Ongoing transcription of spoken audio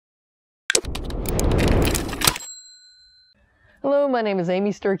Hello, my name is Amy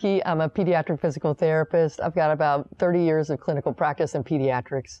Sturkey. I'm a pediatric physical therapist. I've got about 30 years of clinical practice in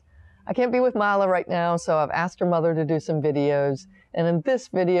pediatrics. I can't be with Mila right now, so I've asked her mother to do some videos. And in this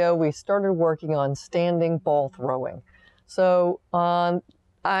video, we started working on standing ball throwing. So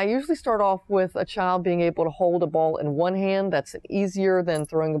I usually start off with a child being able to hold a ball in one hand. That's easier than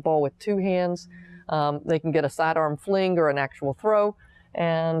throwing the ball with two hands. They can get a sidearm fling or an actual throw.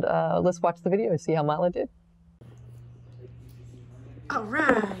 And let's watch the video and see how Mila did. All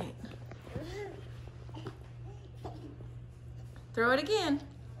right. Throw it again.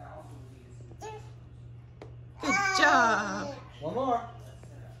 Good job. One more.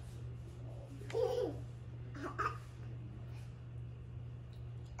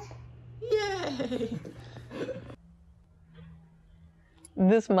 Yay.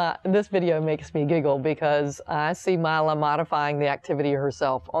 This video makes me giggle because I see Mila modifying the activity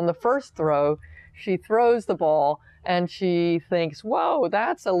herself. On the first throw, she throws the ball and she thinks, whoa,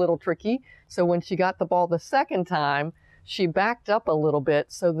 that's a little tricky. So when she got the ball the second time, she backed up a little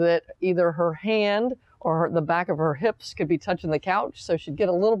bit so that either her hand or the back of her hips could be touching the couch, so she'd get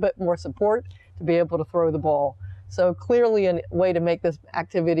a little bit more support to be able to throw the ball. So clearly a way to make this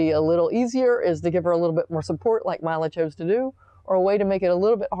activity a little easier is to give her a little bit more support like Mila chose to do, or a way to make it a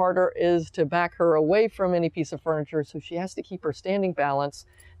little bit harder is to back her away from any piece of furniture so she has to keep her standing balance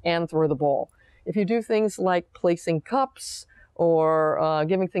and throw the ball. If you do things like placing cups or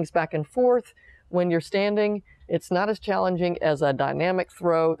giving things back and forth when you're standing, it's not as challenging as a dynamic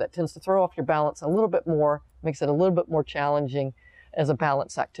throw that tends to throw off your balance a little bit more, makes it a little bit more challenging as a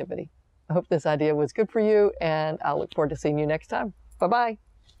balance activity. I hope this idea was good for you, and I'll look forward to seeing you next time. Bye-bye.